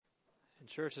And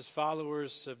church, as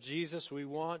followers of Jesus, we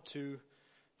want to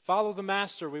follow the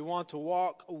Master. We want to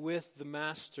walk with the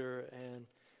Master. And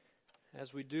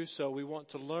as we do so, we want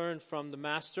to learn from the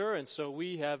Master. And so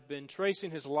we have been tracing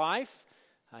his life,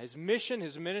 his mission,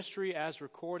 his ministry as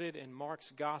recorded in Mark's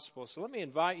Gospel. So let me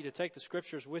invite you to take the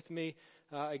scriptures with me.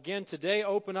 Again, today,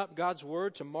 open up God's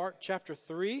Word to Mark chapter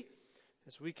 3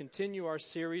 as we continue our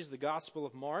series, The Gospel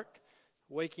of Mark,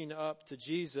 Waking Up to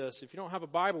Jesus. If you don't have a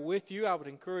Bible with you, I would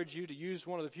encourage you to use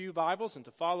one of the Pew Bibles and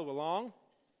to follow along.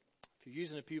 If you're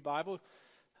using a Pew Bible,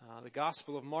 the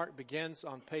Gospel of Mark begins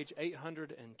on page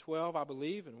 812, I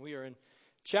believe, and we are in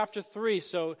chapter 3.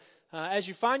 So as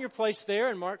you find your place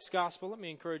there in Mark's Gospel, let me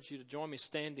encourage you to join me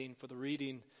standing for the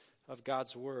reading of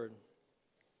God's Word.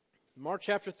 Mark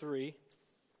chapter 3,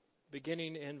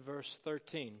 beginning in verse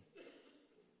 13.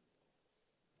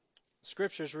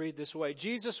 Scriptures read this way: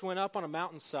 Jesus went up on a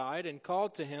mountainside and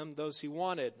called to him those he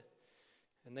wanted,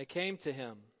 and they came to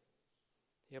him.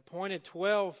 He appointed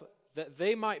 12 that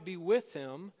they might be with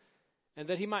him, and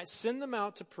that he might send them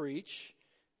out to preach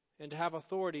and to have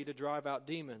authority to drive out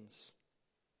demons.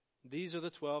 These are the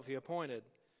 12 he appointed: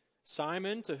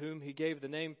 Simon, to whom he gave the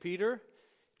name Peter;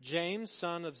 James,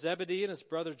 son of Zebedee, and his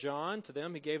brother John. To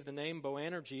them he gave the name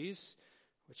Boanerges,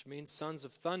 which means sons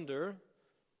of thunder;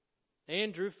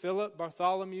 Andrew, Philip,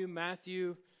 Bartholomew,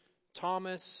 Matthew,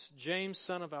 Thomas, James,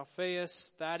 son of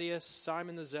Alphaeus, Thaddeus,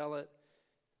 Simon the Zealot,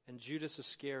 and Judas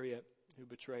Iscariot, who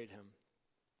betrayed him.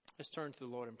 Let's turn to the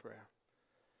Lord in prayer.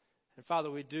 And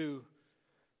Father, we do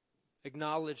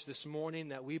acknowledge this morning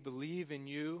that we believe in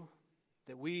you,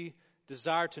 that we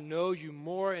desire to know you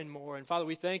more and more. And Father,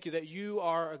 we thank you that you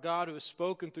are a God who has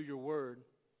spoken through your word.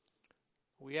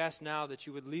 We ask now that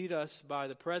you would lead us by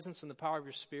the presence and the power of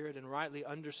your Spirit in rightly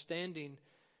understanding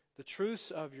the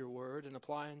truths of your word and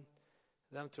applying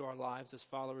them to our lives as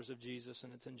followers of Jesus.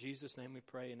 And it's in Jesus' name we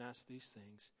pray and ask these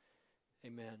things.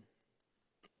 Amen.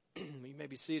 You may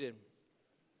be seated.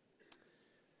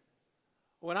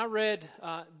 When I read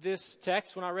this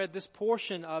text, when I read this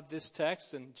portion of this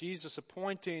text and Jesus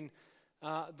appointing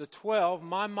the 12,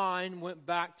 my mind went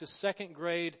back to second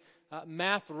grade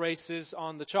math races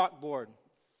on the chalkboard.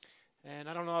 And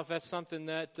I don't know if that's something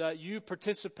that you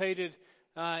participated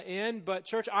in, but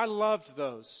church, I loved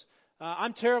those.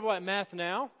 I'm terrible at math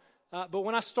now, but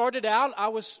when I started out, I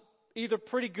was either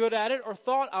pretty good at it or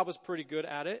thought I was pretty good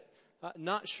at it.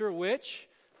 Not sure which.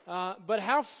 But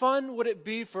how fun would it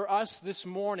be for us this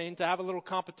morning to have a little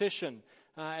competition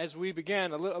as we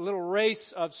begin, a little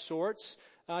race of sorts,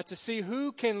 to see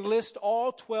who can list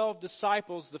all 12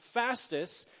 disciples the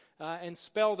fastest and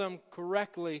spell them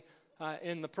correctly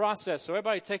in the process. So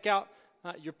everybody take out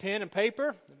your pen and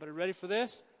paper. Everybody ready for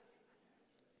this?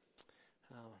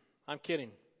 I'm kidding.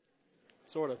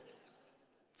 Sort of.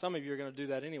 Some of you are going to do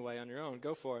that anyway on your own.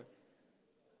 Go for it.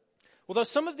 Although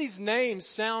some of these names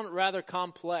sound rather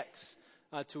complex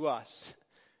to us.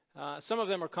 Some of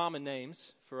them are common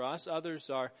names for us.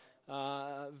 Others are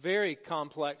very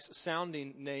complex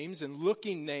sounding names and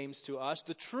looking names to us.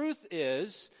 The truth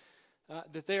is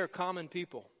that they are common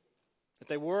people. That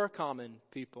they were common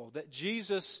people. That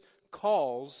Jesus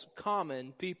calls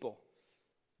common people.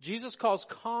 Jesus calls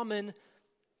common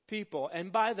people.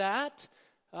 And by that,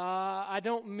 I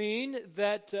don't mean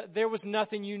that there was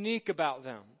nothing unique about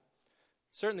them.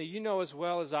 Certainly, you know as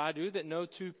well as I do that no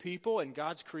two people in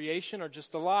God's creation are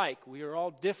just alike. We are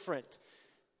all different.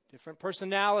 Different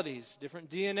personalities, different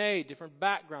DNA, different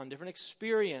background, different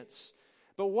experience.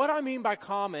 But what I mean by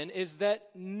common is that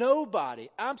nobody,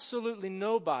 absolutely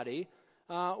nobody,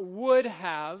 would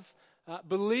have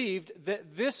believed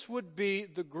that this would be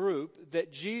the group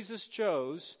that Jesus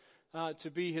chose to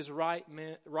be his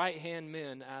right-hand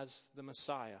men as the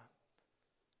Messiah.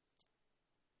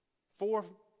 Four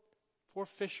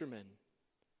fishermen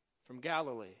from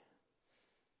Galilee.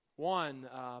 One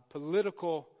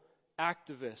political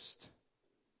activist.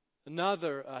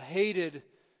 Another a hated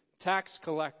tax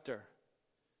collector.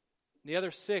 The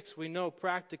other 6 we know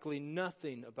practically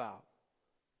nothing about.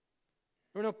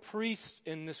 There were no priests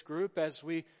in this group as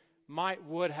we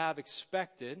would have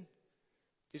expected.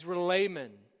 These were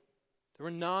laymen. They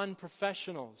were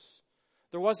non-professionals.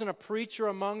 There wasn't a preacher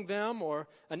among them or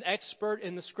an expert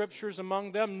in the scriptures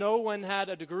among them. No one had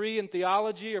a degree in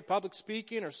theology or public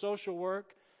speaking or social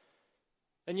work.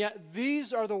 And yet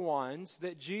these are the ones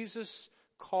that Jesus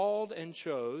called and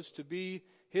chose to be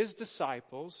his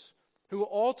disciples, who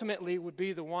ultimately would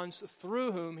be the ones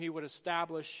through whom he would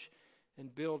establish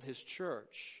and build his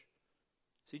church.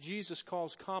 See, Jesus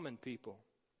calls common people.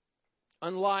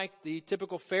 Unlike the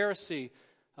typical Pharisee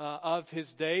of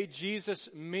his day, Jesus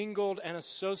mingled and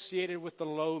associated with the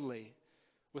lowly,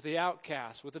 with the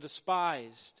outcast, with the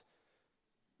despised.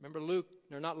 Remember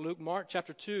Mark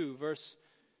chapter 2, verse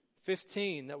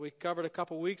 15 that we covered a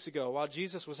couple weeks ago. While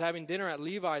Jesus was having dinner at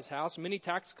Levi's house, many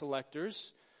tax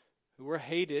collectors who were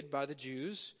hated by the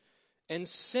Jews and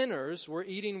sinners were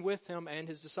eating with him and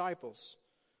his disciples.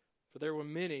 For there were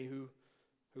many who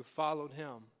followed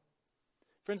him.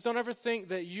 Friends, don't ever think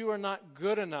that you are not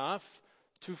good enough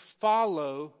to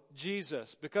follow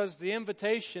Jesus, because the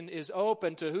invitation is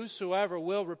open to whosoever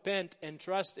will repent and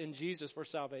trust in Jesus for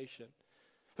salvation.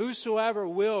 Whosoever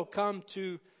will come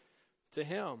to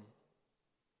him.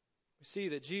 We see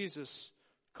that Jesus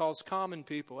calls common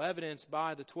people, evidenced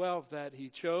by the 12 that he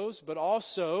chose, but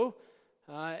also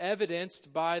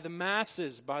evidenced by the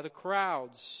masses, by the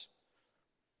crowds.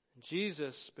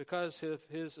 Jesus, because of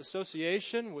his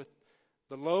association with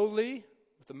the lowly,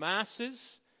 with the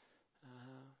masses,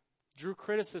 drew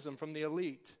criticism from the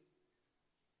elite,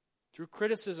 drew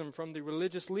criticism from the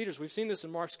religious leaders. We've seen this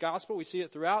in Mark's gospel. We see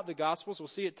it throughout the gospels. We'll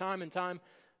see it time and time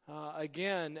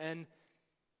again. And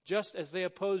just as they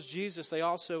opposed Jesus, they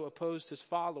also opposed his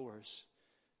followers.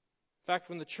 In fact,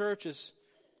 when the church is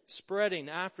spreading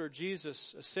after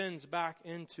Jesus ascends back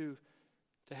into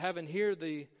heaven, hear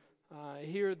the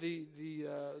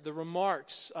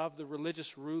remarks of the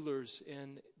religious rulers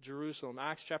in Jerusalem.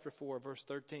 Acts chapter 4, verse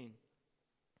 13.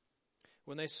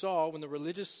 When the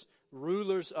religious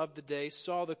rulers of the day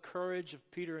saw the courage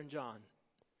of Peter and John,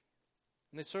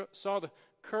 and they saw the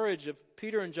courage of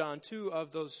Peter and John, two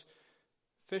of those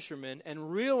fishermen,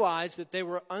 and realized that they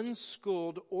were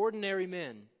unschooled, ordinary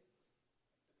men,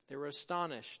 they were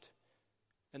astonished,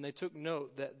 and they took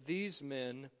note that these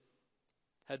men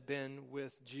had been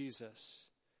with Jesus.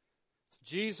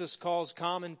 Jesus calls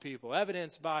common people,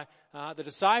 evidenced by the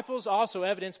disciples, also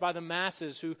evidenced by the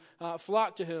masses who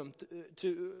flocked to him,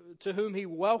 to whom he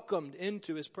welcomed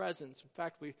into his presence. In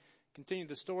fact, we continue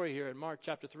the story here in Mark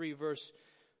chapter 3, verse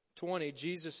 20.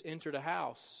 Jesus entered a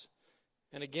house,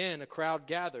 and again a crowd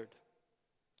gathered,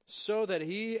 so that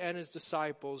he and his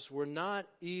disciples were not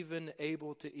even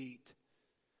able to eat.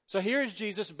 So here's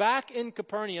Jesus back in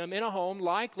Capernaum in a home,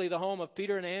 likely the home of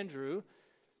Peter and Andrew.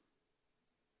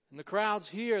 And the crowds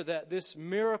hear that this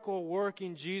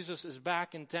miracle-working Jesus is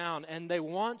back in town, and they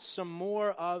want some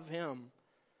more of him.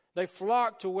 They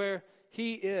flock to where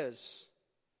he is.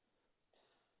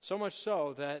 So much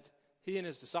so that he and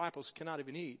his disciples cannot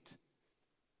even eat. Have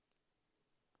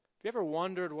you ever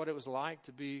wondered what it was like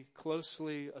to be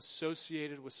closely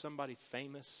associated with somebody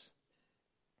famous?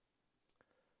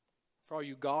 For all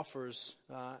you golfers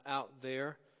out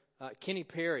there, Kenny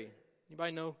Perry.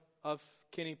 Anybody know of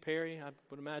Kenny Perry? I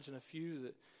would imagine a few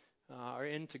that are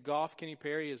into golf. Kenny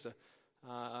Perry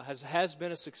has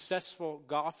been a successful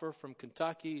golfer from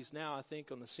Kentucky. He's now, I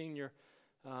think, on the senior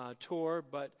tour.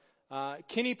 But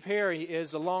Kenny Perry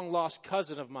is a long-lost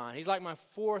cousin of mine. He's like my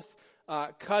fourth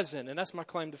cousin, and that's my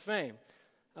claim to fame.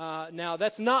 Now,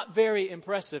 that's not very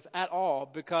impressive at all,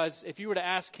 because if you were to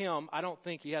ask him, I don't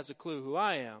think he has a clue who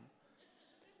I am.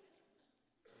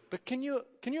 But can you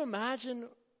imagine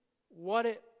what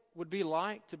it would be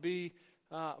like to be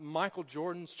Michael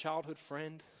Jordan's childhood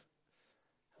friend,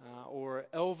 or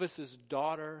Elvis's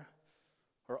daughter,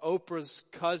 or Oprah's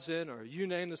cousin, or you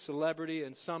name the celebrity,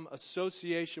 and some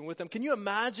association with them? Can you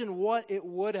imagine what it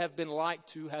would have been like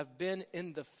to have been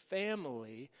in the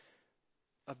family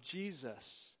of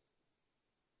Jesus?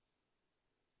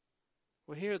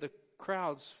 Well, here the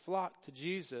crowds flock to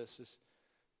Jesus as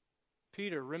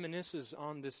Peter reminisces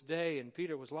on this day, and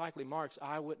Peter was likely Mark's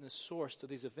eyewitness source to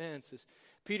these events. As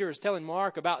Peter is telling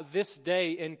Mark about this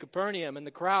day in Capernaum and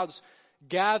the crowds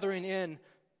gathering in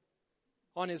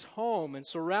on his home and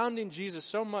surrounding Jesus,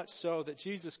 so much so that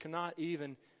Jesus cannot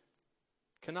even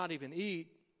eat.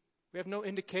 We have no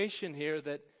indication here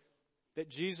that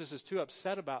Jesus is too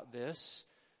upset about this.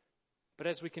 But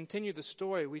as we continue the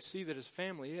story, we see that his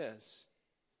family is.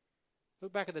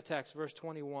 Look back at the text, verse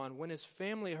 21. When his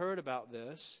family heard about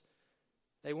this,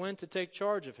 they went to take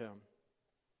charge of him,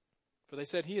 for they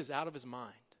said, he is out of his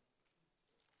mind.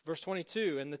 Verse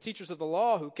 22, and the teachers of the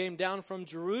law who came down from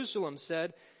Jerusalem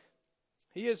said,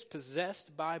 he is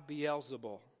possessed by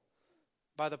Beelzebul,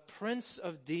 by the prince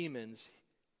of demons.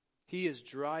 He is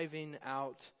driving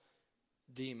out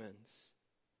demons.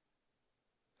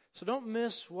 So don't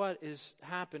miss what is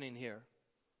happening here.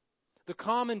 The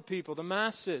common people, the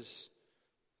masses,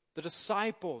 the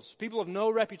disciples, people of no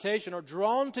reputation, are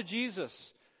drawn to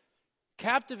Jesus,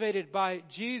 captivated by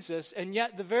Jesus, and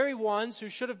yet the very ones who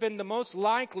should have been the most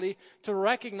likely to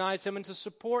recognize him and to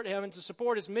support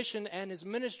his mission and his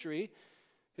ministry,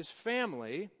 his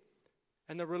family,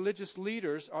 and the religious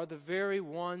leaders, are the very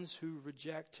ones who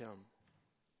reject him.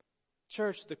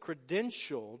 Church, the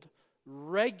credentialed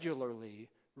regularly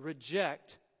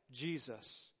reject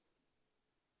Jesus.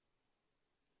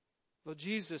 Well,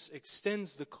 Jesus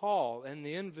extends the call and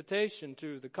the invitation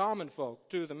to the common folk,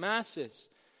 to the masses,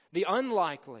 the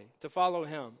unlikely, to follow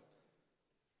him.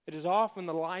 It is often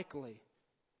the likely,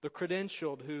 the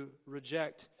credentialed, who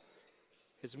reject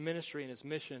his ministry and his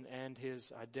mission and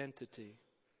his identity.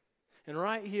 And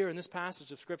right here in this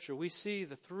passage of Scripture, we see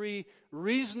the three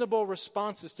reasonable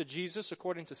responses to Jesus,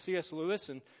 according to C.S. Lewis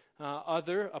and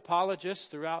other apologists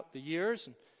throughout the years.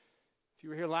 And if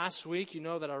you were here last week, you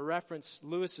know that I referenced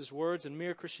Lewis's words in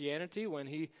Mere Christianity when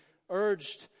he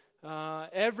urged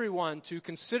everyone to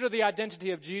consider the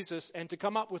identity of Jesus and to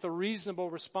come up with a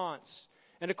reasonable response.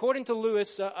 And according to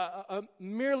Lewis,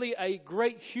 merely a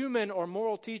great human or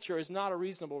moral teacher is not a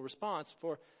reasonable response,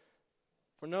 for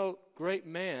no great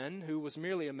man who was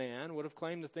merely a man would have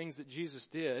claimed the things that Jesus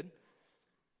did.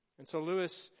 And so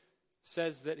Lewis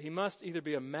says that he must either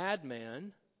be a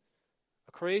madman,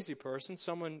 a crazy person,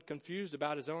 someone confused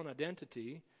about his own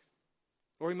identity,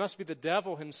 or he must be the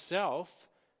devil himself,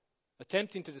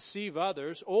 attempting to deceive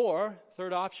others, or,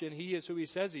 third option, he is who he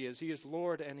says he is. He is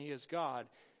Lord and he is God.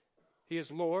 He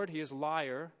is Lord, he is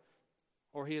liar,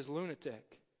 or he is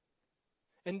lunatic.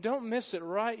 And don't miss it,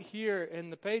 right here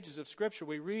in the pages of Scripture,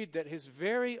 we read that his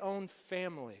very own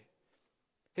family,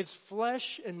 his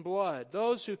flesh and blood,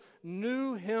 those who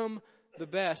knew him the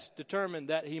best, determined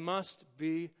that he must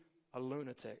be a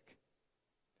lunatic.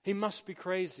 He must be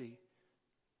crazy.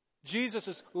 Jesus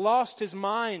has lost his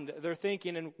mind, they're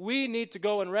thinking, and we need to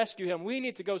go and rescue him. We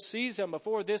need to go seize him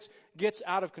before this gets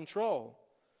out of control.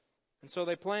 And so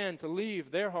they plan to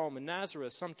leave their home in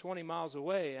Nazareth, some 20 miles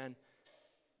away, and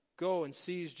go and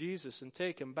seize Jesus and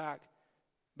take him back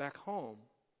home.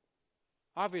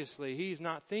 Obviously, he's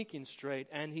not thinking straight,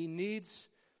 and he needs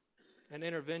an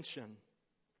intervention.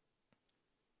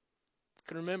 I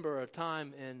can remember a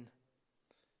time in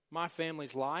my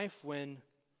family's life when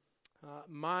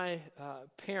my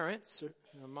parents,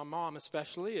 my mom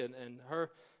especially, and her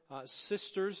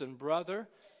sisters and brother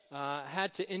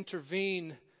had to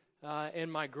intervene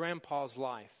in my grandpa's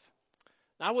life.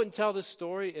 Now, I wouldn't tell this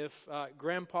story if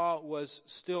Grandpa was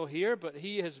still here, but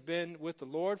he has been with the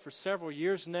Lord for several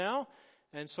years now,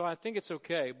 and so I think it's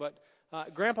okay. But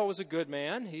Grandpa was a good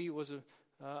man. He was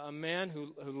a man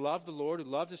who loved the Lord, who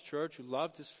loved his church, who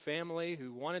loved his family,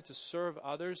 who wanted to serve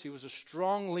others. He was a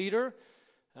strong leader,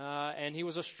 and he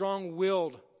was a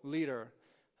strong-willed leader.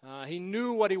 He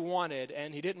knew what he wanted,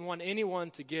 and he didn't want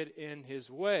anyone to get in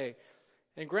his way.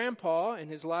 And Grandpa, in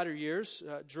his latter years,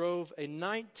 drove a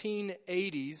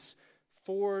 1980s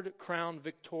Ford Crown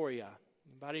Victoria.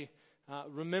 Anybody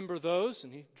remember those?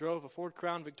 And he drove a Ford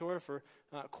Crown Victoria for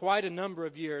quite a number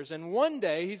of years. And one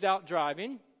day, he's out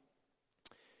driving,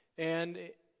 and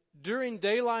during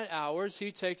daylight hours,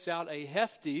 he takes out a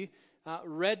hefty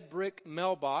red brick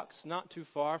mailbox not too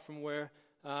far from where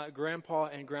Grandpa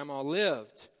and Grandma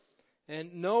lived.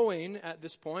 And knowing at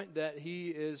this point that he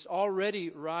is already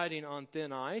riding on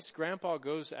thin ice, Grandpa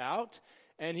goes out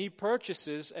and he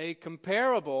purchases a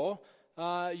comparable,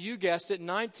 you guessed it,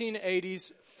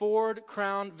 1980s Ford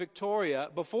Crown Victoria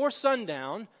before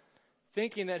sundown,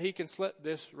 thinking that he can slip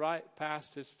this right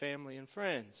past his family and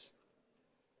friends.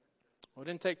 Well, it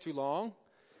didn't take too long,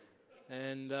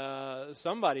 and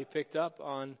somebody picked up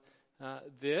on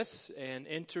this and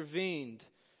intervened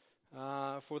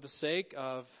for the sake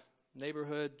of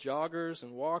neighborhood joggers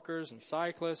and walkers and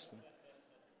cyclists and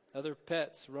other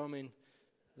pets roaming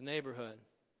the neighborhood.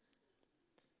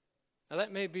 Now,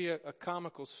 that may be a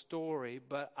comical story,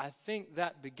 but I think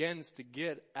that begins to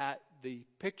get at the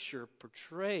picture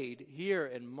portrayed here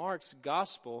in Mark's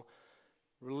gospel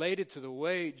related to the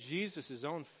way Jesus'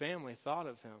 own family thought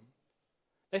of him.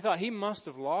 They thought he must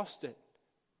have lost it.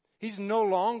 He's no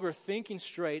longer thinking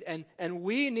straight, and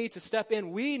we need to step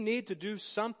in. We need to do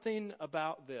something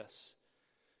about this.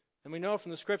 And we know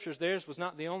from the Scriptures theirs was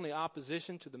not the only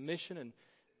opposition to the mission and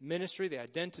ministry, the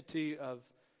identity of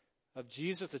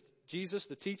Jesus,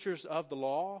 the teachers of the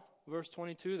law, verse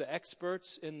 22, the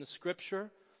experts in the Scripture,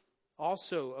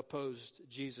 also opposed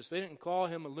Jesus. They didn't call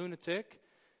him a lunatic.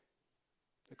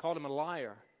 They called him a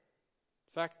liar.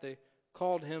 In fact, they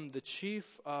called him the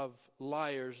chief of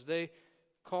liars. They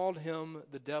called him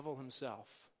the devil himself.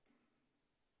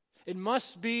 It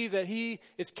must be that he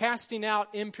is casting out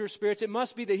impure spirits. It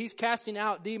must be that he's casting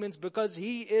out demons because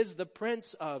he is the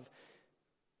prince of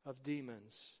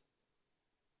demons.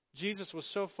 Jesus was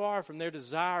so far from their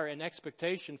desire and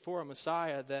expectation for a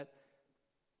Messiah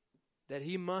that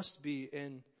he must be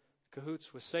in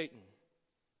cahoots with Satan.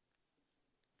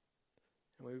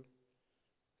 And we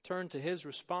turn to his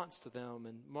response to them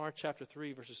in Mark chapter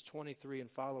 3, verses 23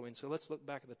 and following. So let's look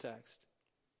back at the text.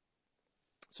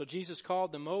 So Jesus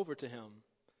called them over to him,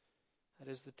 that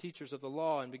is, the teachers of the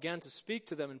law, and began to speak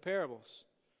to them in parables.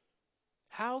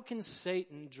 How can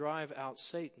Satan drive out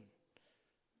Satan?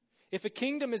 If a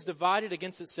kingdom is divided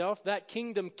against itself, that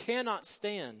kingdom cannot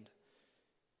stand.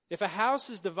 If a house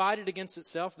is divided against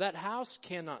itself, that house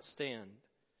cannot stand.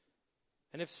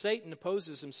 And if Satan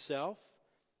opposes himself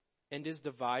and is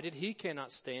divided, he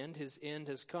cannot stand. His end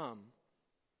has come.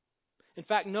 In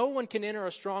fact, no one can enter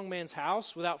a strong man's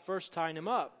house without first tying him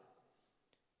up.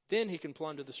 Then he can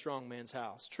plunder the strong man's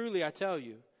house. Truly, I tell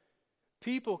you,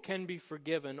 people can be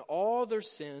forgiven all their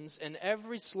sins and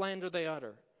every slander they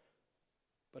utter.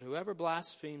 But whoever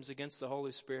blasphemes against the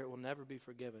Holy Spirit will never be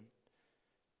forgiven.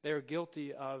 They are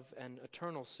guilty of an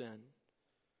eternal sin.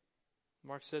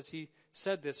 Mark says he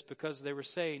said this because they were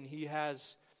saying he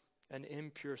has an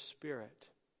impure spirit.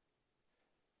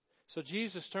 So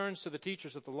Jesus turns to the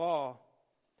teachers of the law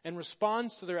and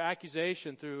responds to their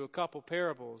accusation through a couple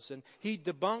parables. And he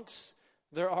debunks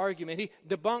their argument. He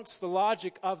debunks the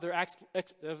logic of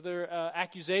their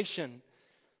accusation.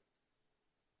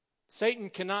 Satan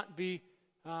cannot be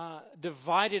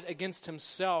divided against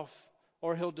himself,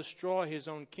 or he'll destroy his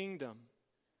own kingdom.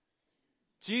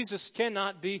 Jesus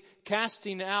cannot be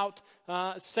casting out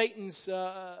Satan's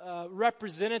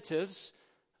representatives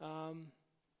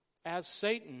as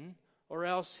Satan, or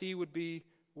else he would be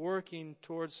working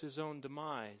towards his own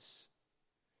demise.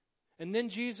 And then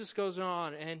Jesus goes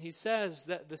on and he says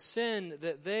that the sin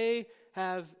that they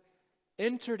have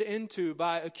entered into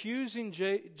by accusing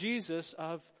Jesus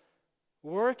of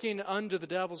working under the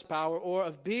devil's power or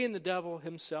of being the devil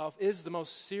himself is the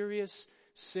most serious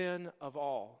sin of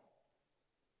all.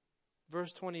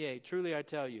 Verse 28, truly I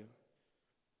tell you,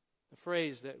 a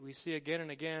phrase that we see again and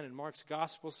again in Mark's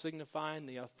gospel signifying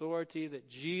the authority that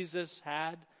Jesus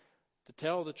had to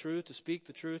tell the truth, to speak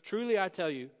the truth. Truly I tell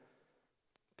you,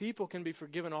 people can be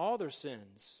forgiven all their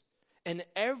sins and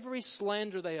every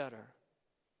slander they utter.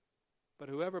 But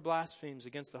whoever blasphemes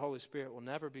against the Holy Spirit will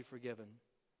never be forgiven.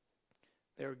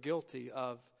 They are guilty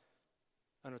of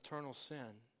an eternal sin.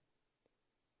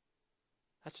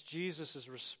 That's Jesus'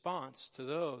 response to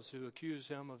those who accuse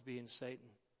him of being Satan.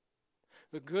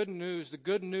 The good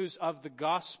news of the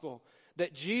gospel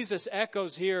that Jesus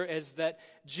echoes here is that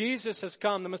Jesus has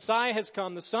come, the Messiah has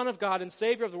come, the Son of God and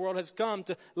Savior of the world has come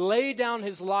to lay down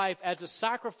his life as a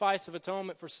sacrifice of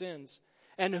atonement for sins.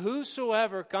 And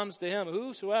whosoever comes to him,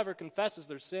 whosoever confesses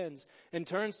their sins and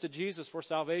turns to Jesus for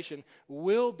salvation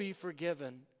will be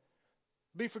forgiven.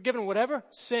 Be forgiven whatever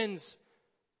sins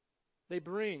they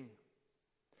bring.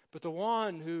 But the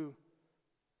one who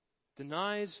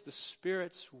denies the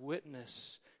Spirit's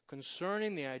witness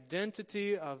concerning the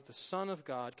identity of the Son of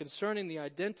God, concerning the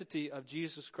identity of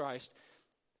Jesus Christ,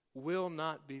 will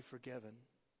not be forgiven.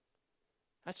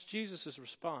 That's Jesus'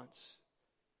 response.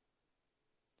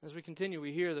 As we continue,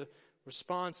 we hear the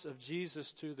response of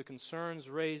Jesus to the concerns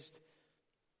raised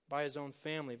by his own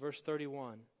family. Verse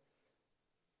 31.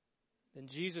 Then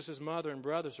Jesus' mother and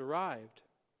brothers arrived.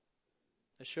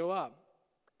 They show up.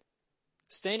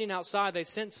 Standing outside, they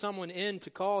sent someone in to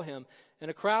call him, and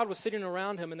a crowd was sitting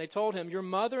around him, and they told him, "Your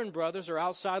mother and brothers are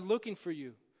outside looking for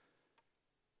you."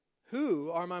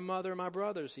 "Who are my mother and my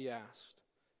brothers?" he asked.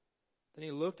 Then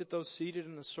he looked at those seated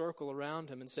in a circle around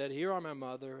him and said, "Here are my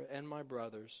mother and my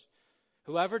brothers.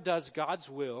 Whoever does God's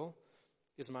will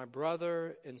is my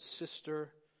brother and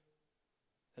sister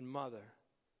and mother."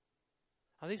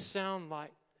 Now these sound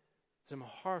like some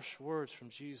harsh words from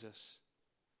Jesus.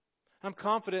 I'm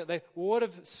confident they would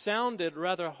have sounded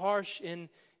rather harsh in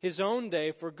his own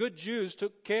day, for good Jews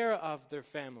took care of their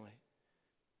family.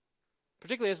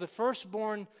 Particularly as the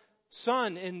firstborn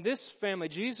son in this family,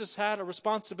 Jesus had a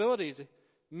responsibility to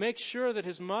make sure that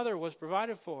his mother was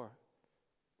provided for.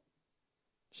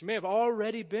 She may have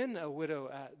already been a widow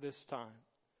at this time.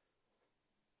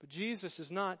 But Jesus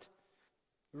is not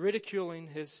ridiculing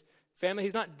his family.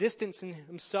 He's not distancing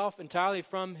himself entirely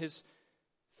from his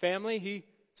family. He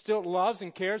still loves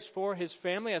and cares for his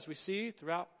family, as we see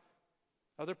throughout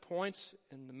other points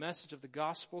in the message of the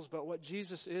Gospels. But what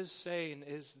Jesus is saying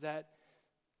is that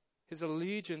his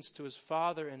allegiance to his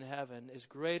Father in heaven is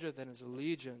greater than his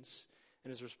allegiance and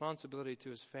his responsibility to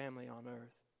his family on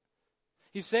earth.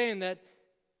 He's saying that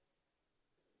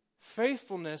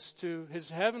faithfulness to his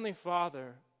heavenly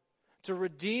Father to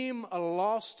redeem a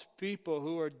lost people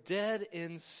who are dead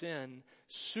in sin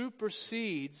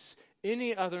supersedes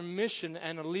any other mission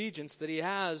and allegiance that he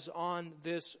has on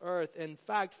this earth. In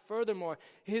fact, furthermore,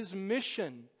 his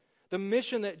mission, The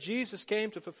mission that Jesus came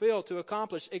to fulfill, to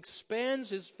accomplish, expands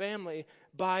his family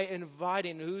by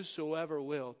inviting whosoever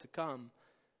will to come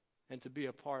and to be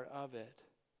a part of it.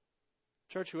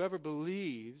 Church, whoever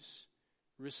believes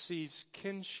receives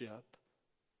kinship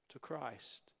to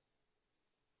Christ.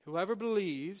 Whoever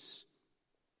believes,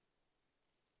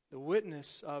 the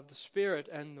witness of the Spirit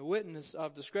and the witness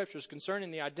of the Scriptures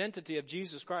concerning the identity of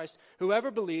Jesus Christ,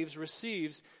 whoever believes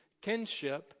receives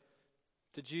kinship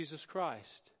to Jesus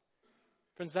Christ.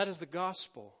 Friends, that is the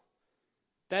gospel.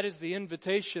 That is the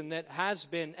invitation that has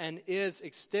been and is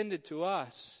extended to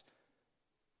us.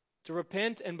 To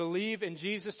repent and believe in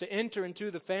Jesus, to enter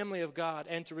into the family of God,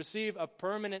 and to receive a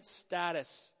permanent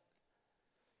status.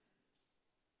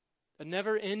 A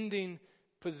never-ending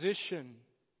position.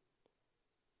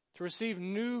 To receive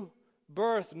new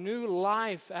birth, new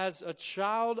life as a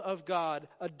child of God,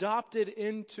 adopted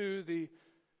into the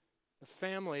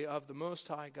family of the Most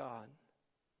High God.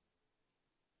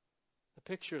 The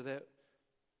picture that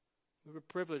we were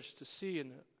privileged to see in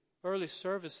the early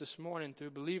service this morning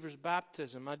through believers'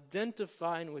 baptism,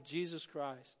 identifying with Jesus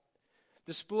Christ,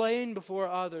 displaying before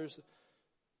others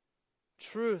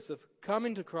truth of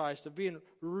coming to Christ, of being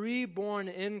reborn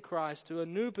in Christ to a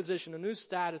new position, a new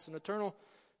status, an eternal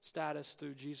status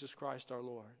through Jesus Christ our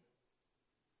Lord.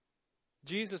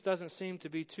 Jesus doesn't seem to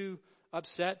be too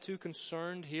upset, too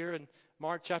concerned here in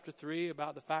Mark chapter 3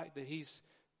 about the fact that he's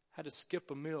had to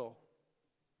skip a meal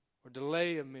or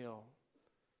delay a meal.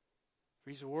 For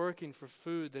he's working for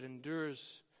food that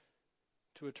endures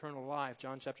to eternal life.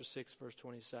 John chapter 6, verse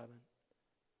 27.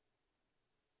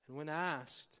 And when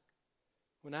asked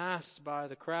by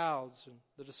the crowds and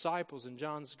the disciples in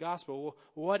John's gospel, well,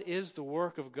 what is the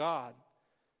work of God?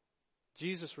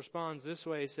 Jesus responds this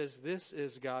way. He says, this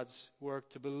is God's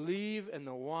work, to believe in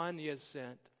the one he has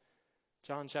sent.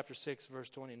 John chapter 6,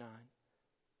 verse 29.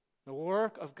 The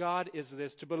work of God is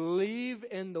this, to believe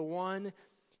in the one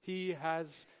he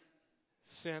has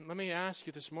sent. Let me ask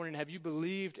you this morning, have you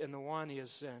believed in the one he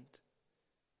has sent?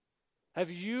 Have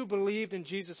you believed in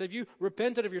Jesus? Have you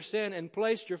repented of your sin and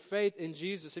placed your faith in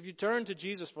Jesus? Have you turned to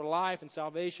Jesus for life and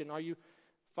salvation? Are you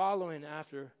following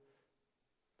after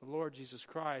the Lord Jesus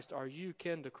Christ? Are you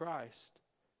kin to Christ?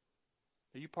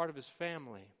 Are you part of his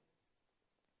family?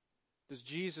 Does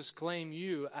Jesus claim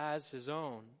you as his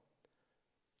own?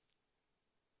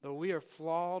 Though we are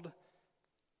flawed,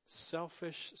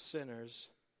 selfish sinners,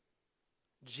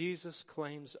 Jesus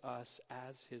claims us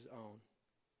as his own.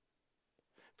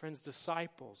 Friends,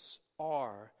 disciples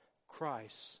are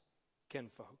Christ's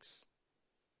kinfolks.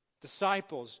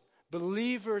 Disciples,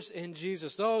 believers in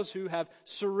Jesus, those who have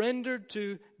surrendered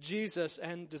to Jesus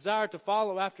and desire to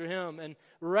follow after him and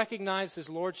recognize his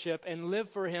lordship and live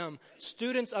for him,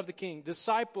 students of the King,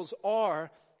 disciples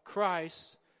are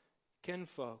Christ's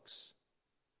kinfolks,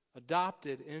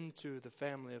 adopted into the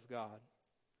family of God.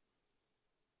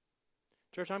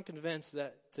 Church, I'm convinced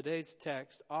that today's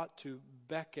text ought to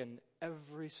beckon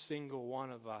every single one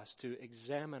of us to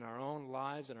examine our own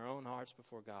lives and our own hearts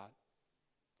before God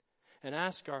and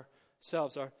ask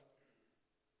ourselves, are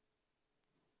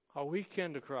we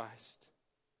kin to Christ?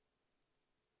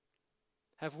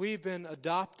 Have we been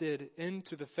adopted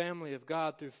into the family of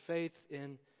God through faith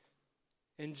in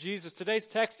Jesus? Today's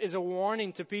text is a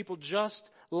warning to people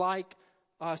just like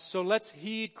us, so let's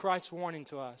heed Christ's warning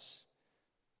to us.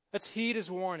 Let's heed his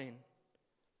warning.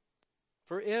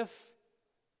 For if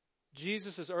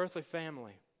Jesus' earthly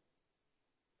family,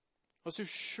 those who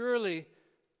surely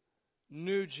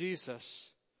knew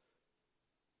Jesus,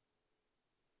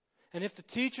 and if the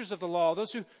teachers of the law,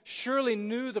 those who surely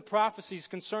knew the prophecies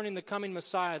concerning the coming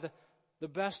Messiah, the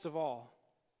best of all,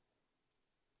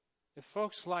 if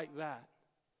folks like that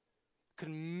could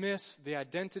miss the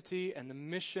identity and the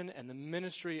mission and the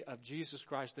ministry of Jesus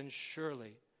Christ, then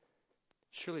surely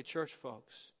church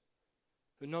folks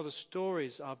who know the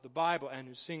stories of the Bible and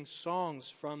who sing songs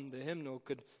from the hymnal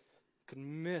could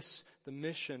miss the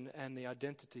mission and the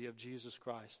identity of Jesus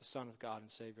Christ, the Son of God and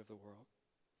Savior of the world.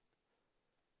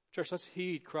 Church, let's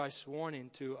heed Christ's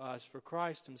warning to us, for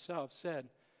Christ himself said,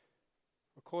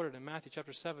 recorded in Matthew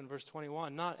chapter 7, verse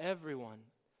 21, not everyone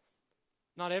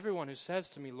who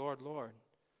says to me, Lord, Lord,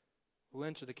 will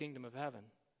enter the kingdom of heaven,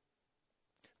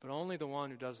 but only the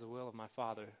one who does the will of my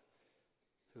Father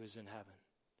who is in heaven.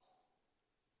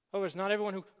 In other words, not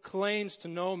everyone who claims to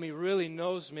know me really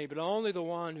knows me, but only the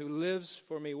one who lives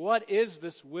for me. What is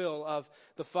this will of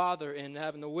the Father in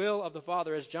heaven? The will of the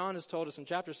Father, as John has told us in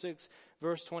chapter 6,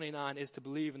 verse 29, is to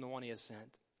believe in the one he has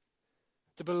sent.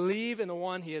 To believe in the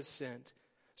one he has sent.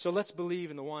 So let's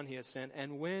believe in the one he has sent.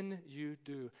 And when you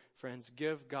do, friends,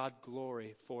 give God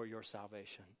glory for your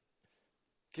salvation.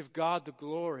 Give God the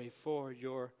glory for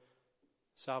your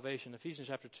salvation. Ephesians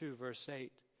chapter 2, verse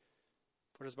 8.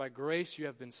 For it is by grace you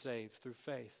have been saved through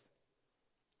faith.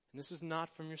 And this is not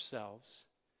from yourselves.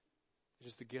 It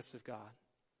is the gift of God.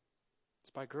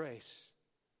 It's by grace.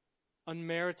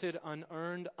 Unmerited,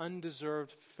 unearned,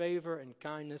 undeserved favor and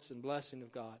kindness and blessing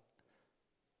of God.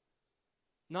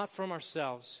 Not from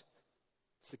ourselves.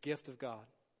 It's the gift of God.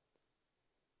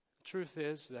 The truth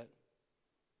is that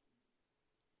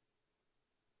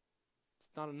it's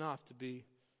not enough to be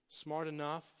smart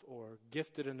enough or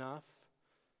gifted enough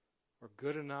or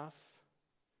good enough.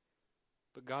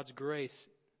 But God's grace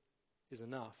is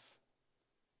enough.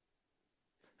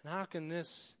 And how can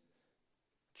this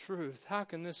truth, how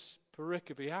can this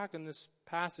pericope, how can this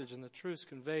passage and the truths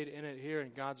conveyed in it here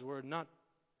in God's Word not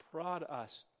prod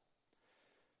us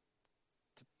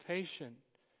to patient,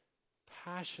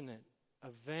 passionate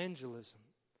evangelism?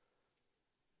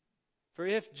 For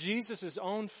if Jesus'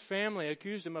 own family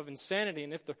accused him of insanity,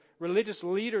 and if the religious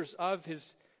leaders of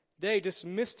his day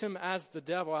dismissed him as the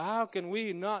devil, how can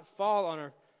we not fall on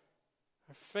our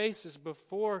faces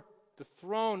before the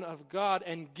throne of God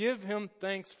and give him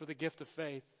thanks for the gift of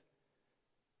faith?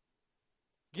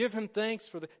 Give him thanks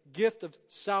for the gift of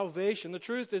salvation. The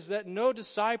truth is that no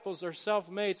disciples are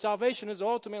self-made. Salvation is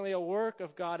ultimately a work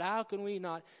of God. How can we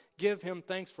not give him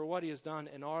thanks for what he has done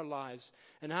in our lives?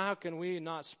 And how can we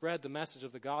not spread the message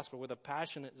of the gospel with a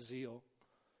passionate zeal?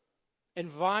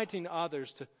 Inviting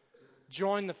others to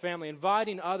join the family,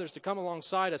 inviting others to come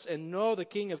alongside us and know the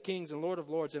King of Kings and Lord of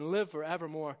Lords and live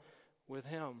forevermore with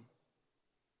him.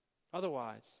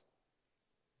 Otherwise,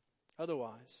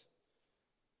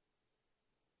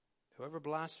 whoever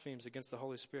blasphemes against the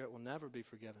Holy Spirit will never be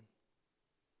forgiven.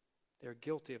 They are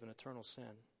guilty of an eternal sin.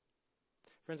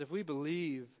 Friends, if we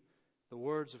believe the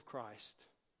words of Christ,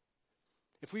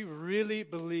 if we really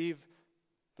believe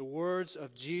the words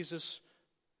of Jesus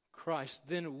Christ,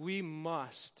 then we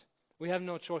have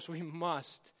no choice, we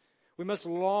must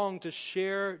long to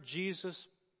share Jesus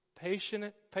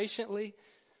patiently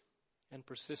and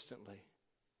persistently.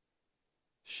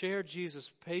 Share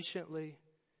Jesus patiently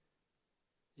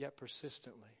yet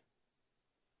persistently,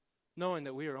 knowing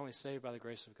that we are only saved by the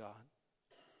grace of God.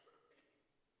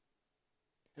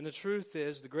 And the truth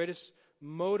is, the greatest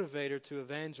motivator to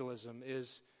evangelism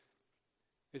is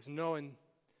knowing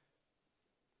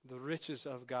the riches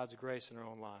of God's grace in our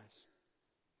own lives.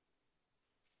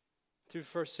 2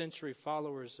 first century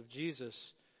followers of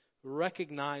Jesus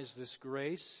recognized this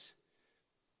grace.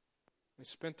 They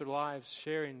spent their lives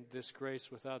sharing this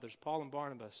grace with others. Paul and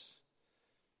Barnabas,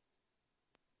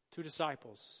 2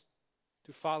 disciples,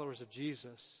 2 followers of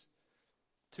Jesus,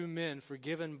 2 men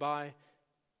forgiven by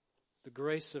the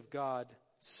grace of God,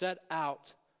 set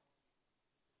out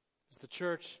as the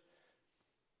church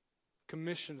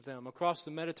commissioned them across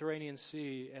the Mediterranean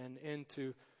Sea and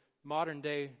into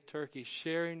modern-day Turkey,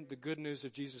 sharing the good news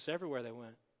of Jesus everywhere they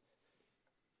went.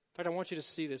 In fact, I want you to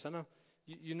see this. I know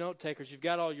you note takers, you've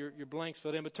got all your blanks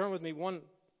filled in, but turn with me one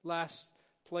last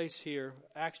place here,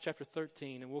 Acts chapter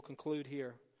 13, and we'll conclude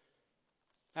here.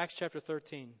 Acts chapter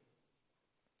 13.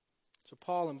 So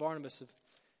Paul and Barnabas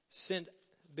have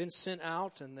been sent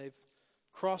out, and they've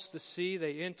crossed the sea.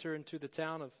 They enter into the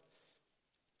town of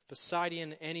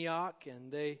Pisidian Antioch,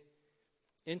 and they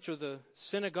enter the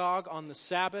synagogue on the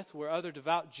Sabbath, where other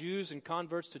devout Jews and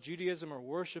converts to Judaism are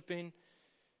worshiping.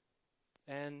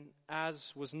 And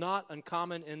as was not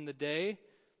uncommon in the day,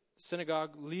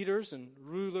 synagogue leaders and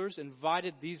rulers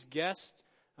invited these guests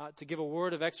to give a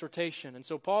word of exhortation. And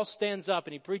so Paul stands up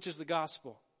and he preaches the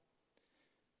gospel.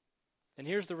 And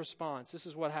here's the response. This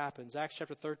is what happens. Acts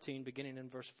chapter 13, beginning in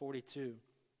verse 42.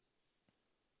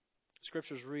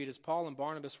 Scriptures read, as Paul and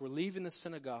Barnabas were leaving the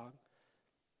synagogue,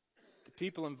 the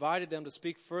people invited them to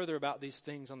speak further about these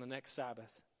things on the next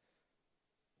Sabbath.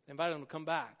 They invited them to come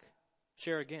back,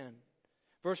 share again.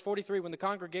 Verse 43, when the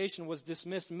congregation was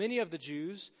dismissed, many of the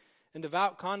Jews and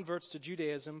devout converts to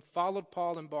Judaism followed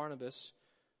Paul and Barnabas,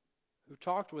 who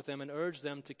talked with them and urged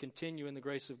them to continue in the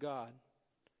grace of God.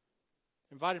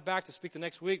 Invited back to speak the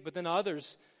next week, but then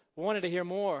others wanted to hear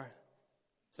more.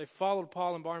 So they followed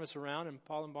Paul and Barnabas around, and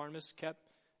Paul and Barnabas kept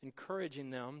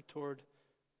encouraging them toward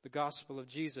the gospel of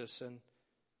Jesus. And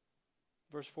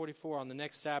verse 44, on the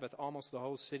next Sabbath, almost the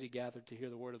whole city gathered to hear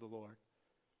the word of the Lord.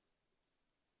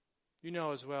 You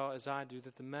know as well as I do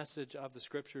that the message of the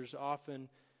Scriptures often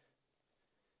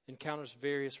encounters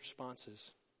various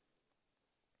responses.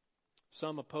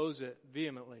 Some oppose it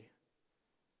vehemently.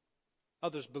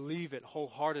 Others believe it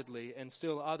wholeheartedly, and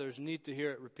still others need to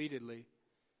hear it repeatedly.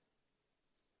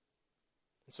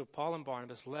 And so Paul and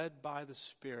Barnabas, led by the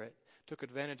Spirit, took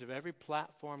advantage of every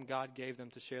platform God gave them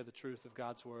to share the truth of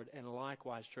God's word. And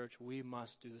likewise, church, we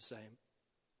must do the same.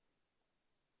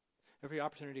 Every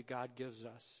opportunity God gives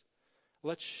us,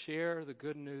 let's share the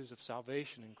good news of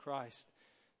salvation in Christ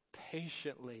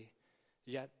patiently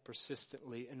yet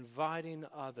persistently, inviting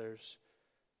others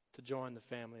to join the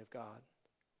family of God.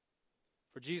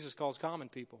 For Jesus calls common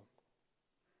people.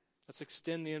 Let's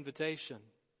extend the invitation.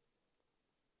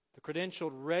 The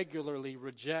credentialed regularly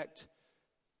reject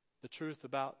the truth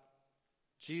about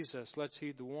Jesus. Let's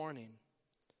heed the warning.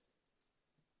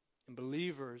 And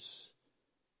believers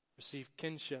receive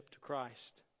kinship to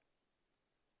Christ.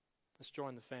 Let's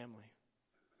join the family.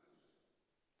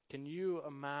 Can you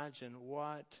imagine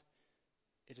what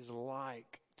it is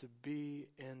like to be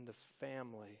in the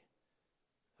family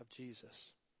of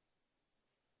Jesus?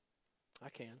 I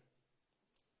can.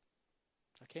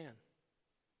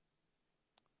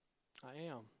 I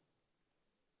am.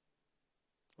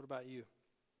 What about you?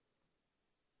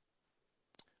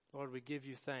 Lord, we give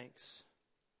you thanks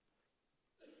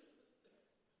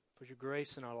for your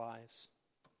grace in our lives.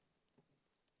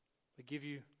 We give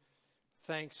you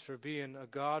thanks for being a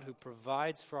God who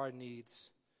provides for our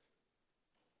needs.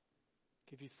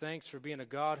 Give you thanks for being a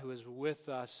God who is with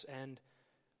us and,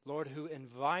 Lord, who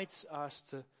invites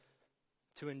us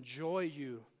to enjoy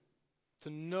you, to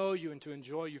know you and to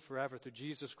enjoy you forever through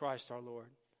Jesus Christ our Lord.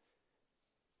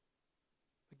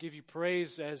 We give you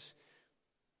praise as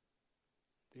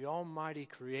the almighty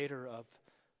creator of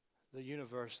the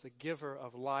universe, the giver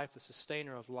of life, the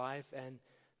sustainer of life, and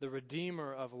the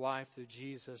redeemer of life through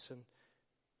Jesus. And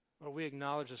Lord, we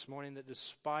acknowledge this morning that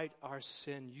despite our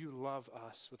sin, you love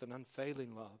us with an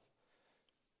unfailing love.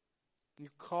 You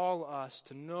call us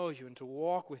to know you and to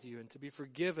walk with you and to be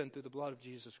forgiven through the blood of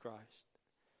Jesus Christ.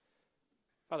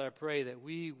 Father, I pray that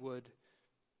we would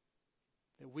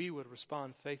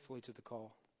respond faithfully to the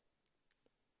call.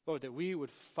 Lord, that we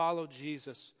would follow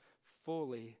Jesus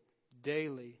fully,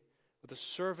 daily, with a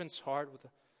servant's heart, with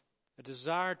a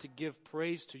desire to give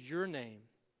praise to your name.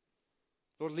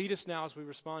 Lord, lead us now as we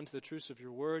respond to the truths of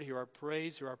your word. Hear our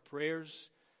praise, hear our prayers.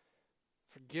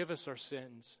 Forgive us our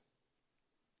sins.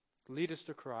 Lead us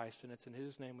to Christ, and it's in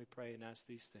his name we pray and ask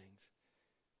these things.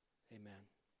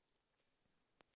 Amen.